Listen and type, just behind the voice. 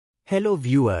Hello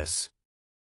viewers.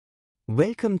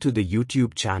 Welcome to the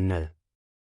YouTube channel.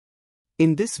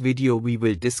 In this video we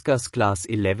will discuss Class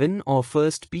 11 or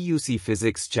First PUC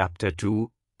Physics Chapter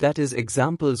 2, that is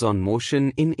examples on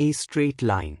motion in a straight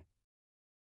line.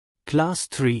 Class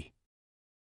 3.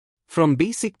 From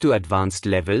basic to advanced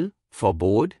level, for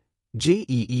board,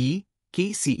 JEE,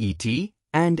 KCET,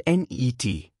 and NET.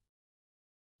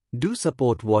 Do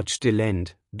support watch till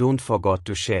end, don't forget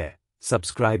to share,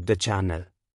 subscribe the channel.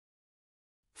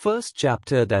 First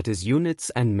chapter, that is units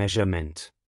and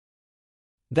measurement.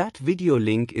 That video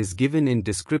link is given in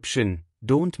description,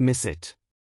 don't miss it.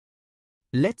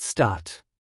 Let's start.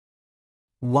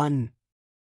 1.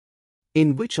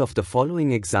 In which of the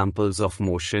following examples of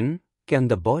motion can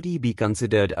the body be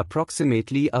considered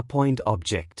approximately a point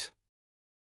object?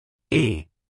 A.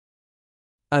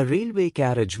 A railway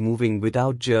carriage moving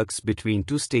without jerks between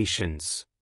two stations.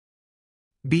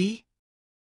 B.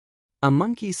 A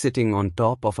monkey sitting on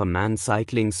top of a man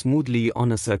cycling smoothly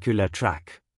on a circular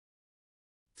track.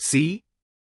 C.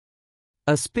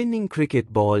 A spinning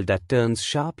cricket ball that turns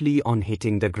sharply on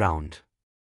hitting the ground.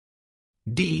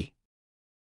 D.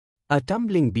 A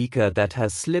tumbling beaker that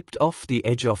has slipped off the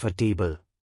edge of a table.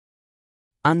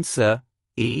 Answer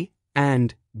A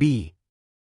and B.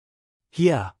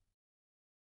 Here.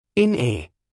 In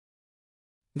A,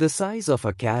 the size of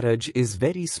a carriage is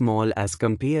very small as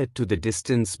compared to the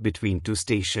distance between two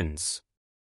stations.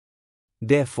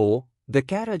 Therefore, the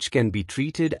carriage can be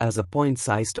treated as a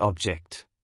point-sized object.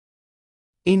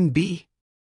 In B,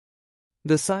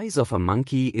 the size of a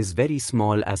monkey is very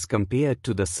small as compared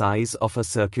to the size of a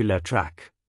circular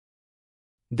track.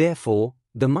 Therefore,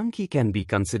 the monkey can be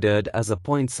considered as a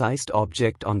point-sized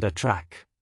object on the track.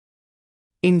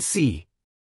 In C,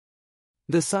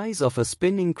 the size of a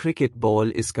spinning cricket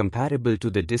ball is comparable to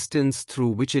the distance through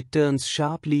which it turns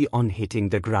sharply on hitting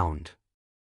the ground.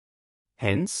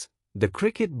 Hence, the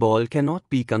cricket ball cannot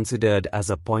be considered as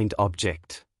a point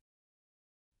object.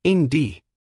 In D,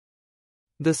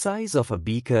 the size of a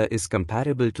beaker is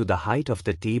comparable to the height of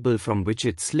the table from which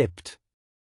it slipped.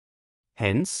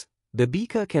 Hence, the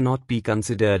beaker cannot be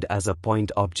considered as a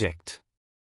point object.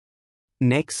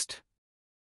 Next.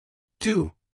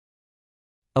 2.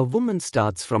 A woman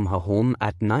starts from her home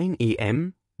at 9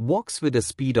 a.m., walks with a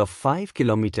speed of 5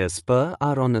 km per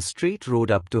hour on a straight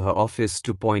road up to her office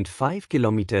to 0.5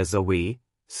 km away,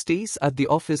 stays at the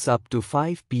office up to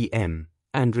 5 p.m.,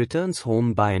 and returns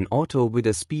home by an auto with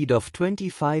a speed of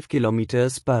 25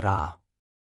 km per hour.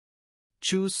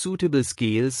 Choose suitable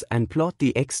scales and plot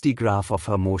the XT graph of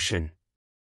her motion.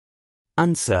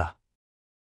 Answer.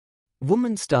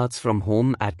 Woman starts from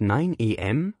home at 9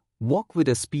 a.m., walk with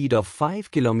a speed of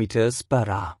 5 km per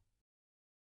hour.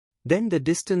 Then the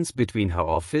distance between her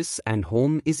office and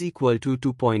home is equal to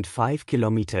 2.5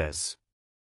 km.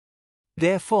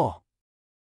 Therefore,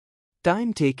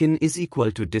 time taken is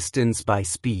equal to distance by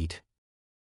speed.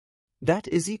 That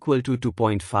is equal to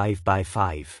 2.5 by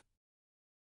 5,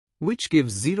 which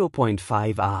gives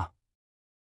 0.5 hour.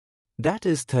 That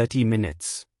is 30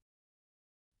 minutes.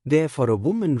 Therefore, a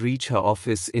woman reach her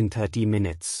office in 30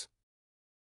 minutes.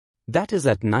 That is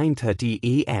at 9:30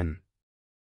 a.m.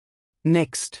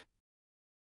 Next.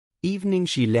 Evening,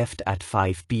 she left at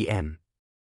 5 p.m.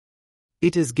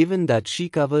 It is given that she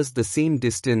covers the same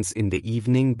distance in the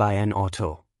evening by an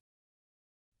auto.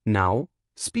 Now,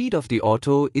 speed of the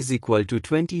auto is equal to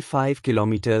 25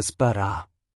 km per hour.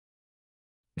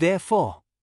 Therefore,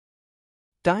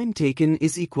 time taken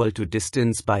is equal to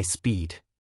distance by speed.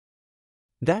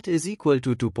 That is equal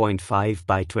to 2.5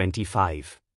 by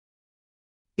 25.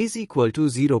 Is equal to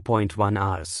 0.1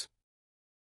 hours.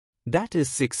 That is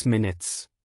 6 minutes.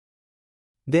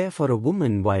 Therefore, a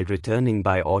woman while returning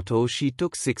by auto, she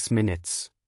took 6 minutes.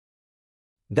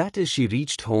 That is, she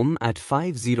reached home at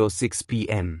 5:06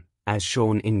 p.m., as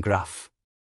shown in graph.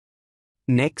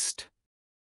 Next.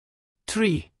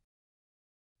 3.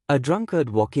 A drunkard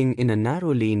walking in a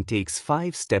narrow lane takes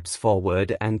 5 steps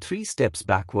forward and 3 steps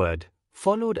backward,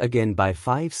 followed again by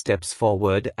 5 steps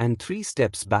forward and 3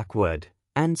 steps backward,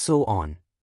 and so on.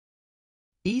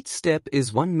 Each step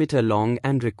is 1 meter long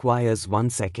and requires 1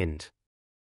 second.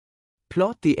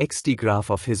 Plot the XT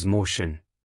graph of his motion.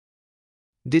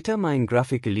 Determine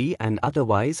graphically and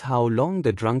otherwise how long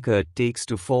the drunkard takes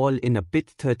to fall in a pit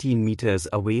 13 meters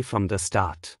away from the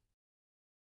start.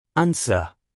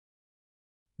 Answer.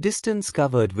 Distance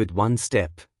covered with 1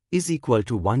 step is equal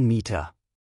to 1 meter.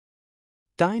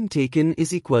 Time taken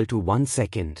is equal to 1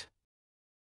 second.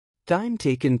 Time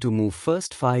taken to move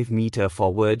first 5 meters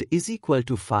forward is equal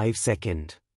to 5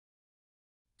 seconds.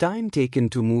 Time taken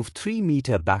to move 3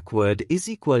 meters backward is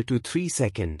equal to 3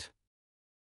 seconds.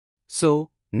 So,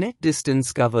 Net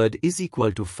distance covered is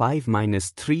equal to 5 minus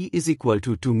 3 is equal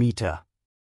to 2 meter.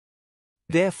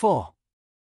 Therefore,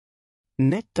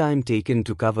 net time taken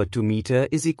to cover 2 meter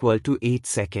is equal to 8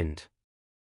 seconds.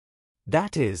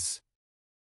 That is,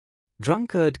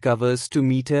 drunkard covers 2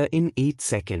 meter in 8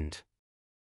 seconds.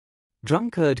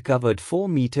 Drunkard covered 4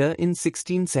 meter in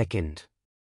 16 seconds.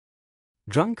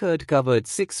 Drunkard covered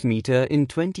 6 meter in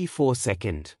 24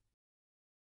 seconds.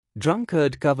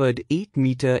 Drunkard covered 8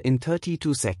 meter in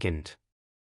 32 seconds.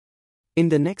 In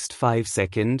the next 5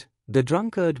 seconds, the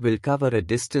drunkard will cover a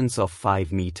distance of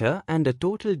 5 meter and a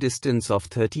total distance of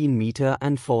 13 meter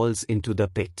and falls into the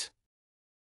pit.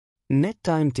 Net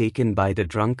time taken by the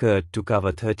drunkard to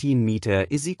cover 13 meter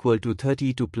is equal to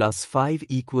 32 plus 5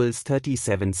 equals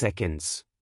 37 seconds.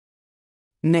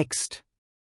 Next.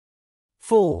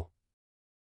 4.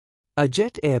 A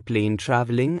jet airplane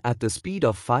traveling at the speed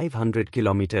of 500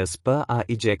 km per hour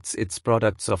ejects its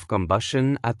products of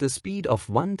combustion at the speed of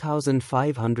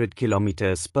 1500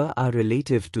 km per hour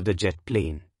relative to the jet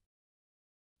plane.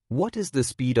 What is the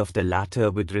speed of the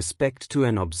latter with respect to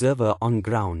an observer on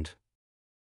ground?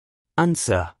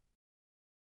 Answer.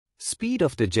 Speed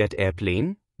of the jet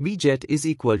airplane, Vjet, is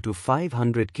equal to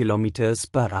 500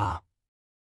 km per hour.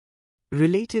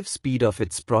 Relative speed of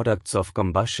its products of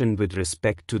combustion with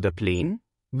respect to the plane,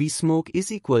 Vsmoke,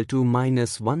 is equal to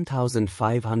minus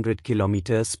 1500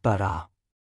 km per hour.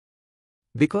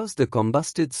 Because the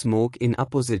combusted smoke in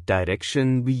opposite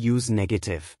direction, we use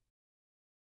negative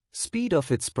speed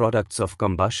of its products of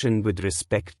combustion with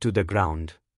respect to the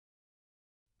ground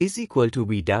is equal to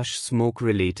V dash smoke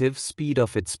relative speed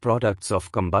of its products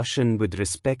of combustion with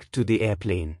respect to the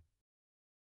airplane.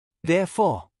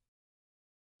 Therefore,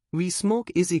 V smoke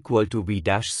is equal to V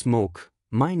dash smoke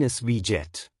minus V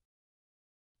jet.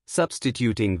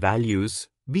 Substituting values,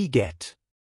 we get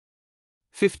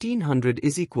 1500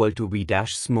 is equal to V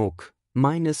dash smoke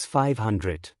minus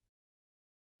 500.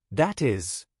 That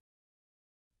is,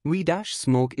 V dash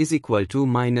smoke is equal to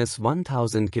minus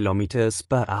 1000 km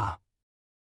per hour.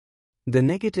 The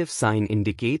negative sign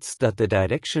indicates that the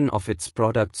direction of its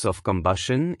products of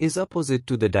combustion is opposite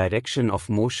to the direction of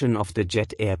motion of the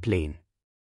jet airplane.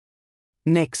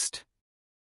 Next.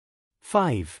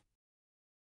 5.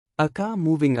 A car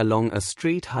moving along a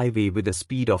straight highway with a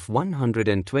speed of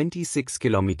 126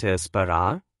 km per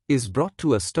hour is brought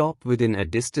to a stop within a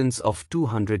distance of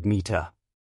 200 meters.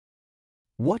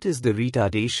 What is the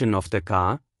retardation of the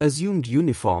car, assumed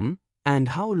uniform, and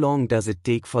how long does it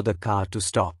take for the car to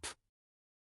stop?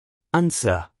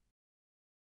 Answer.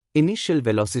 Initial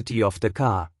velocity of the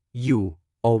car, u,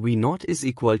 or v0, is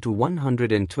equal to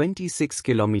 126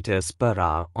 km per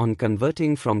hour on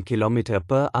converting from km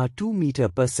per hour to meter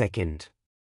per second.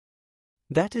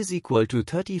 That is equal to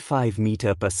 35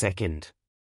 meter per second.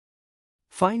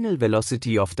 Final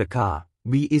velocity of the car,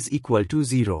 v, is equal to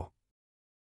 0.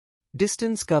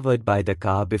 Distance covered by the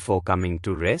car before coming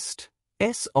to rest,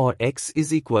 s or x,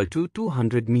 is equal to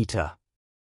 200 meter.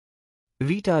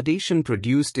 Retardation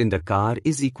produced in the car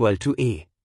is equal to a.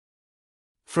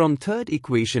 From third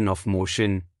equation of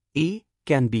motion, a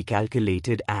can be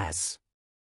calculated as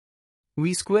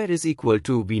v square is equal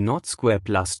to v0 square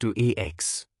plus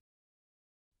 2ax.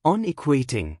 On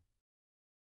equating,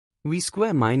 v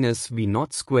square minus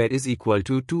v0 square is equal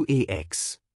to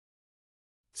 2ax.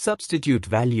 Substitute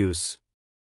values.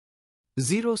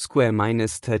 0 square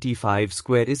minus 35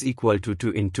 square is equal to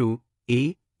 2 into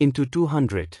a into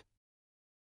 200.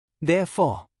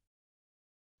 Therefore,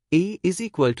 a is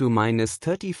equal to minus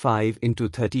 35 into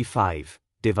 35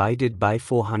 divided by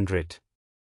 400.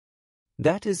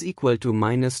 That is equal to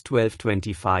minus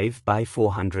 1225 by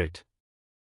 400.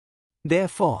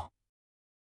 Therefore,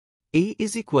 a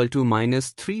is equal to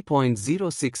minus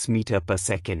 3.06 meter per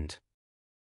second.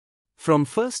 From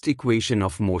first equation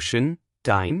of motion,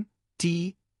 time,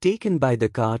 t, taken by the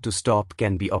car to stop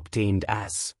can be obtained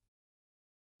as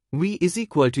v is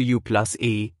equal to u plus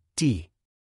a, t.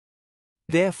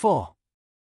 Therefore,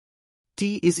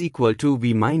 t is equal to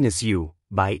v minus u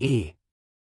by a.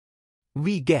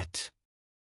 We get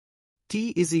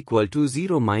t is equal to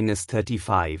 0 minus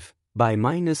 35 by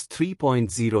minus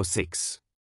 3.06.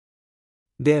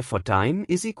 Therefore, time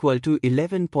is equal to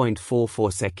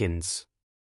 11.44 seconds.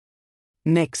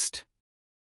 Next.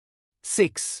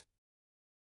 6.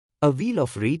 A wheel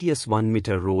of radius 1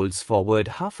 meter rolls forward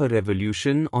half a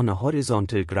revolution on a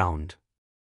horizontal ground.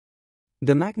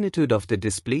 The magnitude of the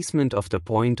displacement of the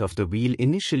point of the wheel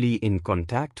initially in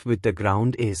contact with the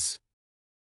ground is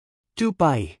 2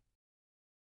 pi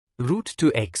root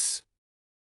 2x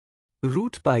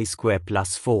root pi square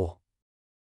plus 4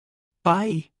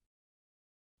 pi.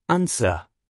 Answer.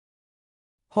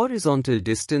 Horizontal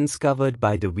distance covered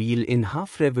by the wheel in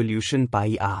half revolution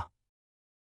pi r.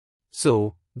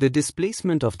 So, the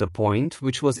displacement of the point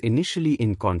which was initially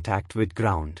in contact with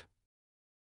ground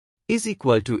is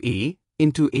equal to a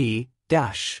into a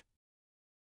dash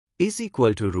is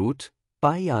equal to root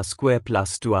pi r square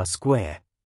plus 2r square.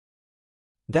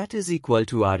 That is equal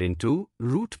to r into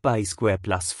root pi square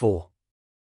plus 4,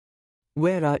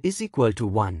 where r is equal to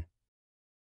 1.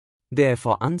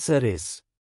 Therefore answer is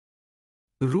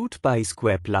root pi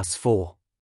square plus 4.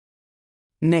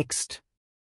 Next.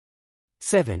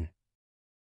 7.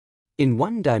 In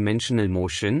one-dimensional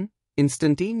motion,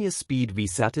 instantaneous speed v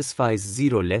satisfies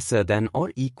 0 lesser than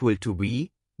or equal to v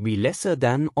lesser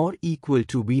than or equal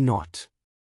to v naught.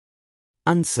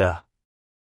 Answer.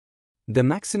 The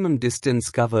maximum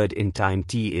distance covered in time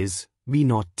t is v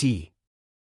naught t.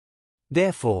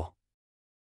 Therefore,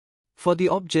 for the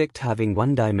object having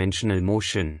one-dimensional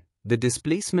motion, the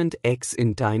displacement x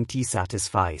in time t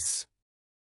satisfies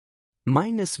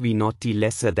minus v naught t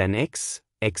lesser than x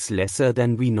lesser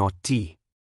than v naught t.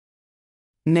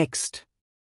 Next.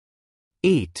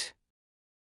 8.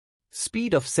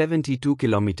 Speed of 72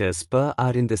 km per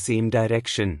hour in the same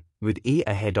direction, with A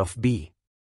ahead of B.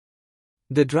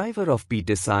 The driver of B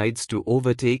decides to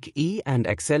overtake A and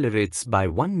accelerates by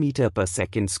 1 meter per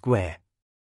second square.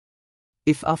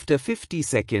 If after 50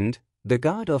 seconds, the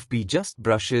guard of B just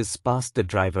brushes past the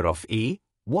driver of A,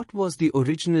 what was the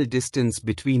original distance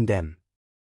between them?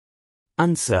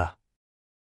 Answer.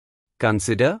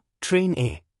 Consider train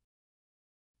A.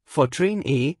 For train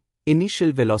A,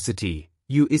 initial velocity,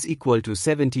 u is equal to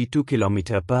 72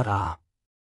 km per hour.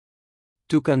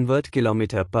 To convert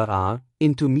km per hour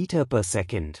into meter per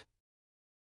second,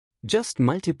 just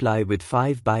multiply with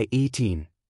 5 by 18.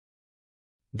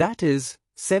 That is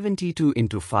 72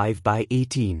 into 5 by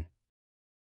 18.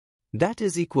 That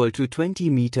is equal to 20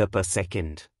 meter per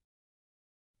second.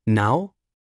 Now,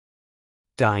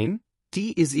 time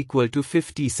t is equal to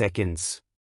 50 seconds.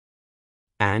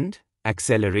 And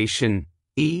acceleration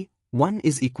a1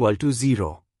 is equal to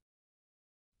 0.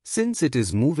 Since it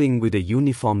is moving with a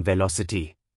uniform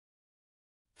velocity.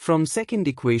 From second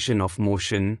equation of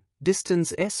motion,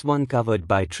 distance s1 covered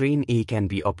by train A can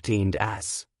be obtained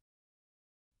as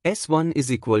s1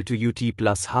 is equal to ut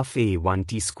plus half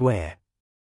a1t square.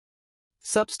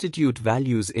 Substitute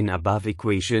values in above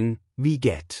equation, we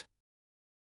get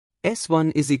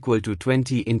s1 is equal to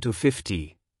 20 into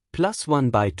 50, plus 1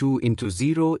 by 2 into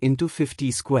 0 into 50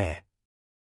 square.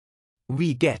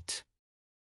 We get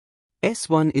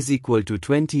s1 is equal to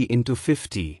 20 into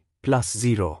 50, plus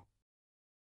 0.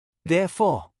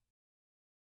 Therefore,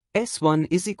 s1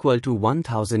 is equal to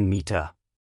 1000 meter.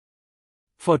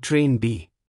 For train B,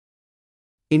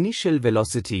 initial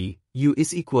velocity, u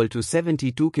is equal to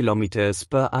 72 km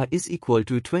per hour is equal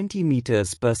to 20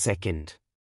 meters per second.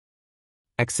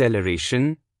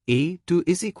 Acceleration, a2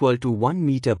 is equal to 1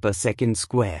 meter per second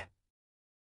square.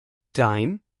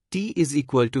 Time, t is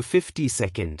equal to 50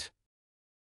 seconds.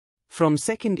 From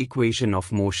second equation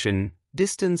of motion,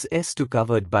 distance s2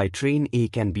 covered by train A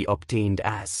can be obtained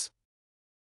as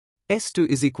s2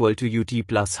 is equal to ut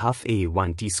plus half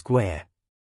a1t square.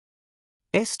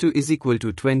 s2 is equal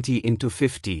to 20 into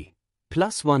 50,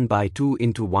 plus 1 by 2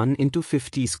 into 1 into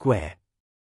 50 square.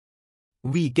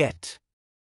 We get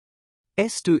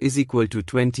s2 is equal to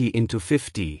 20 into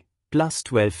 50, plus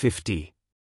 1250.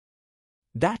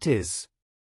 That is,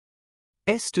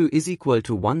 s2 is equal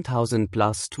to 1000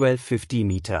 plus 1250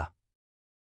 meter.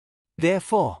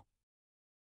 Therefore,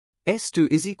 s2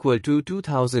 is equal to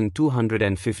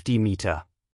 2250 meter.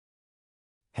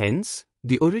 Hence,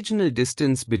 the original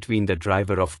distance between the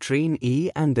driver of train A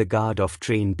and the guard of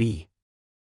train B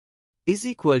is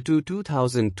equal to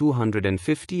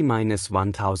 2250 minus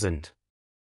 1000.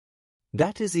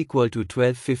 That is equal to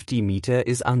 1250 meter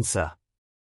is answer.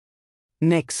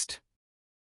 Next.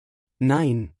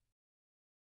 9.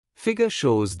 Figure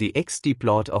shows the xt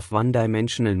plot of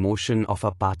one-dimensional motion of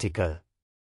a particle.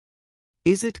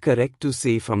 Is it correct to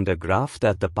say from the graph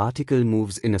that the particle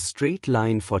moves in a straight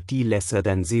line for t lesser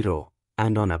than 0,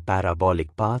 and on a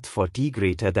parabolic path for t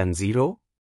greater than 0?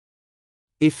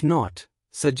 If not,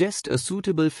 suggest a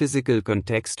suitable physical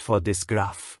context for this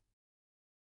graph.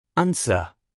 Answer.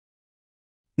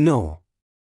 No.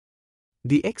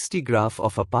 The xt graph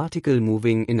of a particle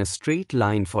moving in a straight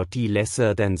line for t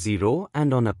lesser than 0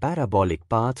 and on a parabolic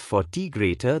path for t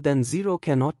greater than 0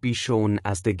 cannot be shown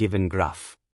as the given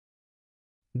graph.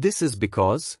 This is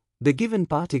because the given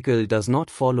particle does not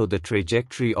follow the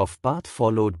trajectory of path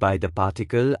followed by the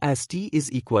particle as t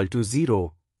is equal to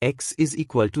 0, x is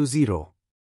equal to 0.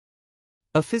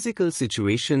 A physical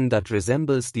situation that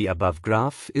resembles the above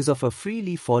graph is of a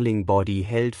freely falling body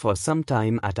held for some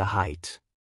time at a height.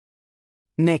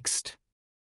 Next.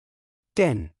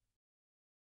 10.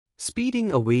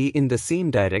 Speeding away in the same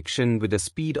direction with a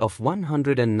speed of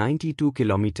 192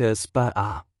 km per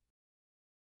hour.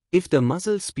 If the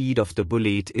muzzle speed of the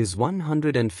bullet is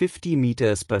 150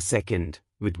 meters per second,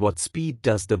 with what speed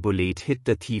does the bullet hit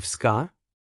the thief's car?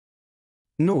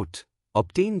 Note: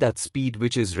 obtain that speed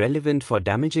which is relevant for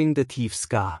damaging the thief's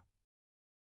car.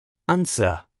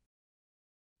 Answer: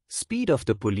 speed of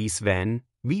the police van,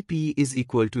 VP, is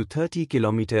equal to 30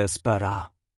 km per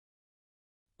hour.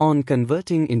 On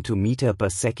converting into meter per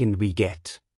second we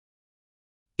get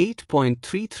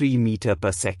 8.33 meter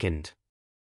per second.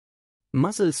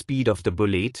 Muzzle speed of the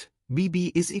bullet,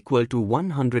 BB, is equal to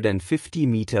 150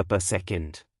 meter per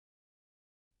second.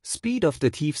 Speed of the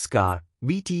thief's car,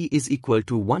 VT, is equal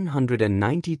to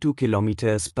 192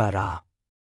 km per hour.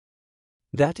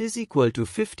 That is equal to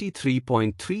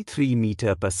 53.33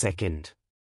 meter per second.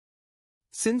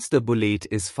 Since the bullet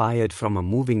is fired from a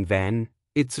moving van,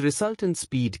 its resultant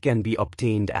speed can be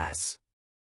obtained as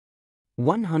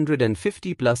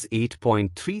 150 plus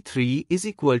 8.33 is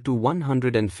equal to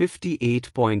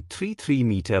 158.33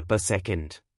 meter per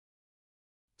second.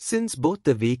 Since both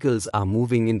the vehicles are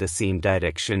moving in the same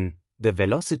direction, the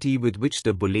velocity with which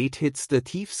the bullet hits the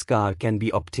thief's car can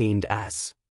be obtained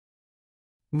as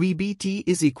VBT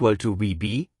is equal to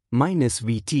VB minus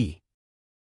VT.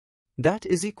 That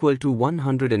is equal to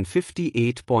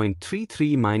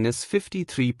 158.33 minus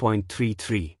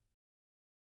 53.33.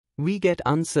 We get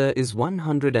answer is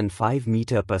 105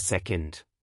 meter per second.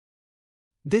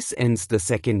 This ends the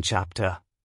second chapter.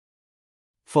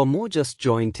 For more, just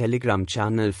join Telegram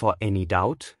channel for any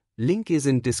doubt, link is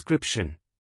in description.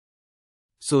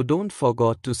 So don't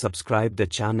forget to subscribe the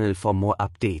channel for more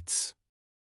updates.